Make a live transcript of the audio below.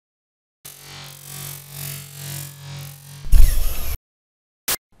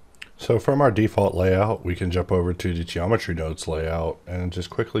So from our default layout, we can jump over to the geometry nodes layout and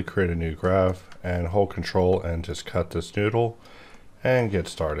just quickly create a new graph and hold control and just cut this noodle and get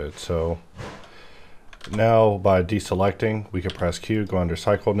started. So now by deselecting, we can press Q, go under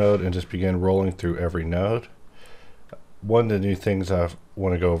CycleNode and just begin rolling through every node. One of the new things I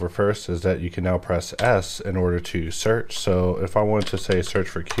want to go over first is that you can now press S in order to search. So if I want to say search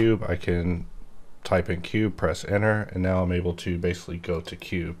for cube, I can type in cube, press enter, and now I'm able to basically go to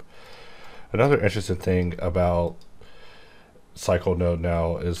cube. Another interesting thing about CycleNode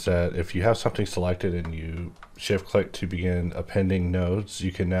now is that if you have something selected and you shift click to begin appending nodes,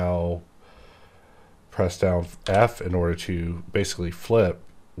 you can now press down F in order to basically flip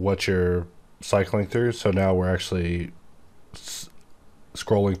what you're cycling through. So now we're actually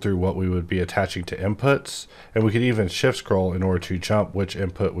scrolling through what we would be attaching to inputs, and we could even shift scroll in order to jump which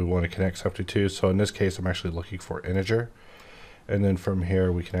input we want to connect something to. So in this case, I'm actually looking for integer. And then from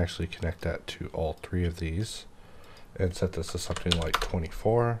here, we can actually connect that to all three of these and set this to something like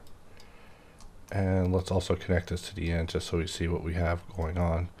 24. And let's also connect this to the end just so we see what we have going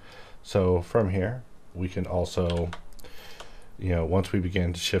on. So from here, we can also, once we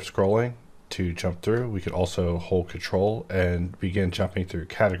begin shift scrolling to jump through, we could also hold control and begin jumping through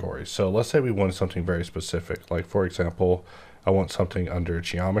categories. So let's say we wanted something very specific. Like for example, I want something under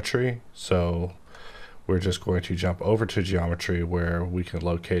geometry. So we're just going to jump over to geometry where we can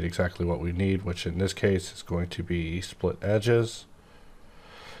locate exactly what we need, which in this case is going to be split edges,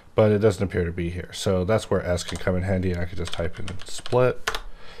 but it doesn't appear to be here. So that's where S can come in handy, and I can just type in split,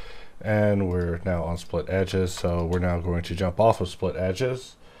 and we're now on split edges. So we're now going to jump off of split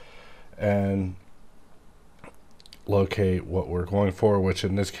edges and locate what we're going for, which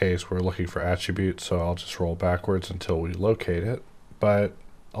in this case we're looking for attributes. So I'll just roll backwards until we locate it, but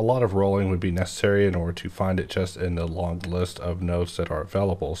a lot of rolling would be necessary in order to find it just in the long list of nodes that are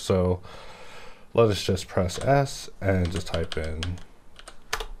available. So let us just press S and just type in,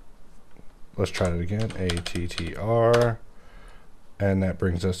 let's try it again, ATTR, and that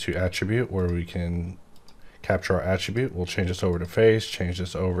brings us to attribute where we can capture our attribute. We'll change this over to face, change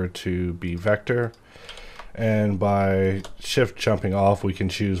this over to be vector, and by shift jumping off, we can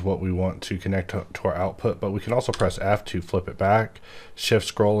choose what we want to connect to our output, but we can also press F to flip it back, shift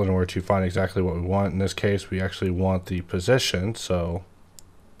scroll in order to find exactly what we want. In this case, we actually want the position. So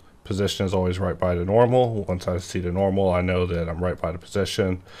position is always right by the normal. Once I see the normal, I know that I'm right by the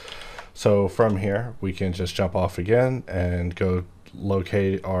position. So from here, we can just jump off again and go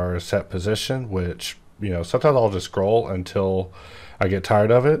locate our set position, which, sometimes I'll just scroll until I get tired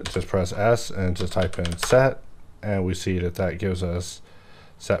of it. Just press S and just type in set, and we see that that gives us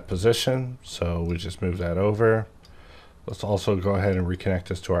set position. So we just move that over. Let's also go ahead and reconnect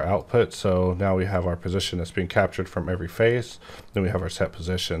this to our output. So now we have our position that's being captured from every face. Then we have our set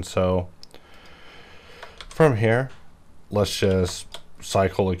position. So from here, let's just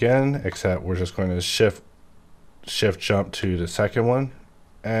cycle again, except we're just going to shift jump to the second one.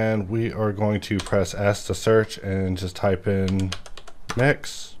 And we are going to press S to search and just type in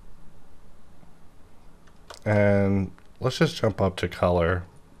mix, and let's just jump up to color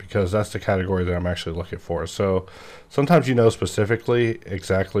because that's the category that I'm actually looking for. So sometimes specifically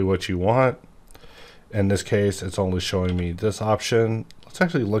exactly what you want. In this case, it's only showing me this option. Let's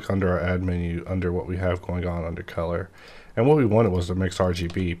actually look under our add menu under what we have going on under color, and what we wanted was to mix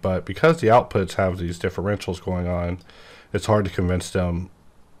RGB, but because the outputs have these differentials going on, it's hard to convince them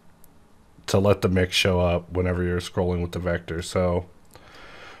to let the mix show up whenever you're scrolling with the vector. So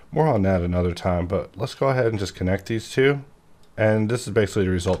more on that another time, but let's go ahead and just connect these two. And this is basically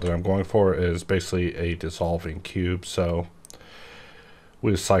the result that I'm going for, is basically a dissolving cube. So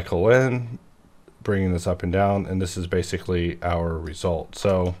we cycle in, bringing this up and down, and this is basically our result.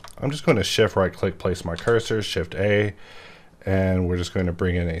 So I'm just going to shift right click, place my cursor, shift A, and we're just going to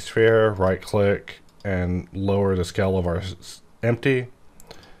bring in a sphere, right click, and lower the scale of our empty.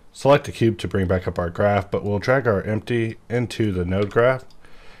 Select the cube to bring back up our graph, but we'll drag our empty into the node graph.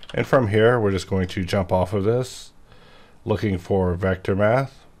 And from here, we're just going to jump off of this, looking for vector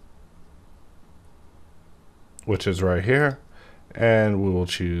math, which is right here. And we will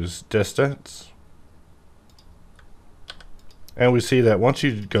choose distance. And we see that once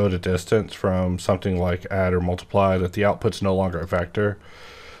you go to distance from something like add or multiply, that the output's no longer a vector.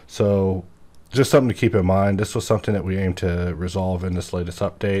 So just something to keep in mind. This was something that we aim to resolve in this latest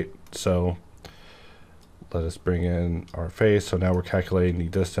update. So let us bring in our face. So now we're calculating the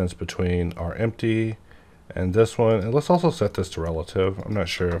distance between our empty and this one. And let's also set this to relative. I'm not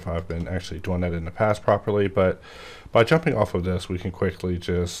sure if I've been actually doing that in the past properly, but by jumping off of this, we can quickly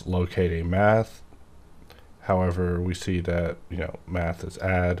just locate a math. However, we see that, math is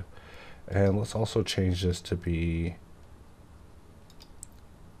add. And let's also change this to be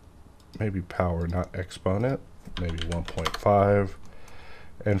maybe power, not exponent, maybe 1.5.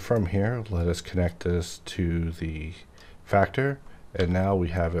 And from here, let us connect this to the factor. And now we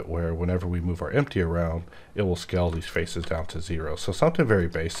have it where whenever we move our empty around, it will scale these faces down to 0. So something very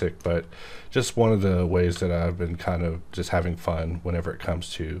basic, but just one of the ways that I've been kind of just having fun whenever it comes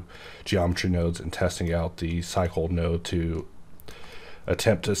to geometry nodes and testing out the CycleNode to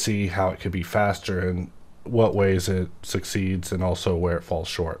attempt to see how it could be faster and what ways it succeeds and also where it falls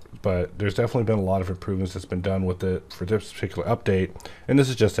short. But there's definitely been a lot of improvements that's been done with it for this particular update, and this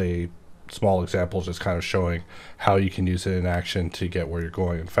is just a small example just kind of showing how you can use it in action to get where you're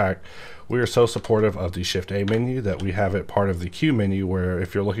going. In fact, we are so supportive of the Shift A menu that we have it part of the Q menu, where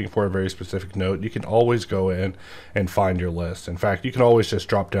if you're looking for a very specific node, you can always go in and find your list. In fact, you can always just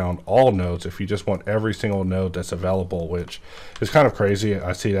drop down all nodes if you just want every single node that's available, which is kind of crazy.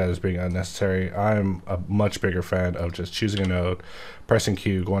 I see that as being unnecessary. I'm a much bigger fan of just choosing a node, pressing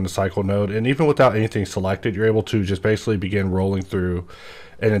Q, going to CycleNode, and even without anything selected, you're able to just basically begin rolling through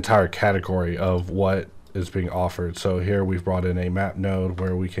an entire category of what is being offered. So here we've brought in a map node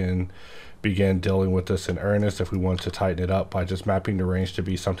where we can begin dealing with this in earnest if we want to tighten it up by just mapping the range to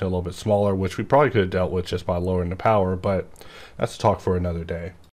be something a little bit smaller, which we probably could have dealt with just by lowering the power, but that's a talk for another day.